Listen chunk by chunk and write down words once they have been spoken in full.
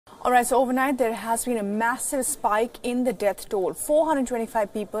All right, so overnight there has been a massive spike in the death toll.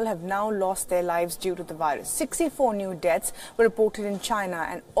 425 people have now lost their lives due to the virus. 64 new deaths were reported in China,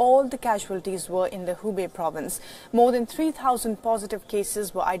 and all the casualties were in the Hubei province. More than 3,000 positive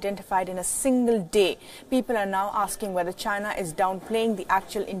cases were identified in a single day. People are now asking whether China is downplaying the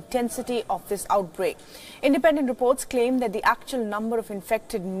actual intensity of this outbreak. Independent reports claim that the actual number of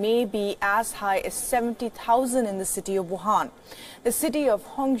infected may be as high as 70,000 in the city of Wuhan. The city of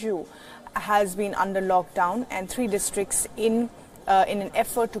Hangzhou has been under lockdown, and 3 districts in an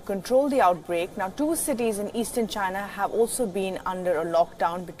effort to control the outbreak. Now, 2 cities in eastern China have also been under a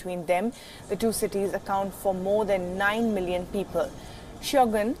lockdown. Between them, the 2 cities account for more than 9 million people.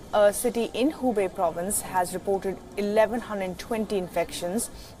 Xiaogan, a city in Hubei province, has reported 1,120 infections,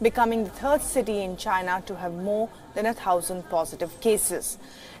 becoming the 3rd city in China to have more than 1,000 positive cases.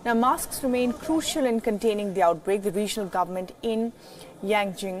 Now, masks remain crucial in containing the outbreak. The regional government in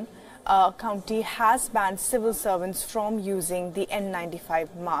Yangjing County has banned civil servants from using the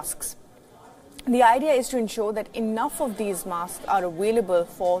N95 masks. The idea is to ensure that enough of these masks are available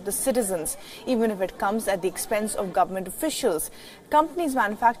for the citizens, even if it comes at the expense of government officials. Companies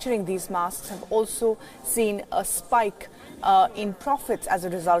manufacturing these masks have also seen a spike in profits as a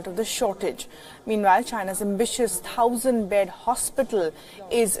result of the shortage. Meanwhile, China's ambitious 1,000-bed hospital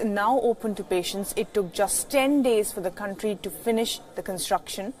is now open to patients. It took just 10 days for the country to finish the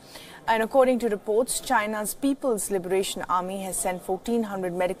construction. And according to reports, China's People's Liberation Army has sent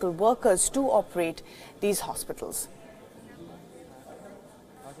 1,400 medical workers to operate these hospitals.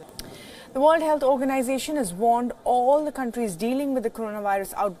 The World Health Organization has warned all the countries dealing with the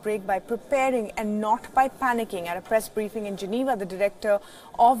coronavirus outbreak by preparing and not by panicking. At a press briefing in Geneva, the director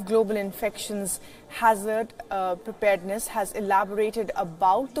of Global Infections Hazard Preparedness has elaborated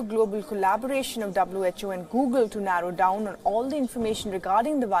about the global collaboration of WHO and Google to narrow down on all the information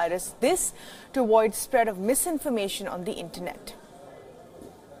regarding the virus, this to avoid spread of misinformation on the internet.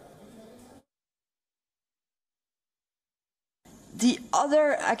 The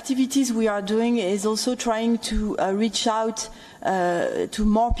other activities we are doing is also trying to reach out to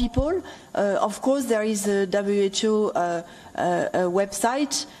more people. Of course, there is a WHO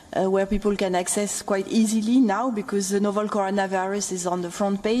website where people can access quite easily now because the novel coronavirus is on the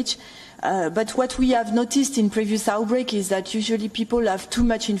front page. But what we have noticed in previous outbreaks is that usually people have too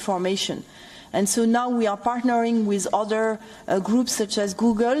much information. And so now we are partnering with other groups such as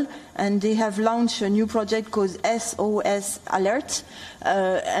Google, and they have launched a new project called SOS Alert.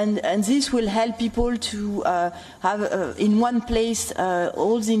 And this will help people to have in one place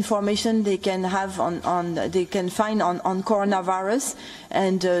all the information they can have they can find on coronavirus.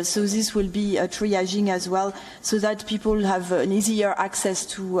 And so this will be triaging as well, so that people have an easier access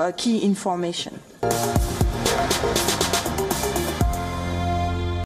to key information.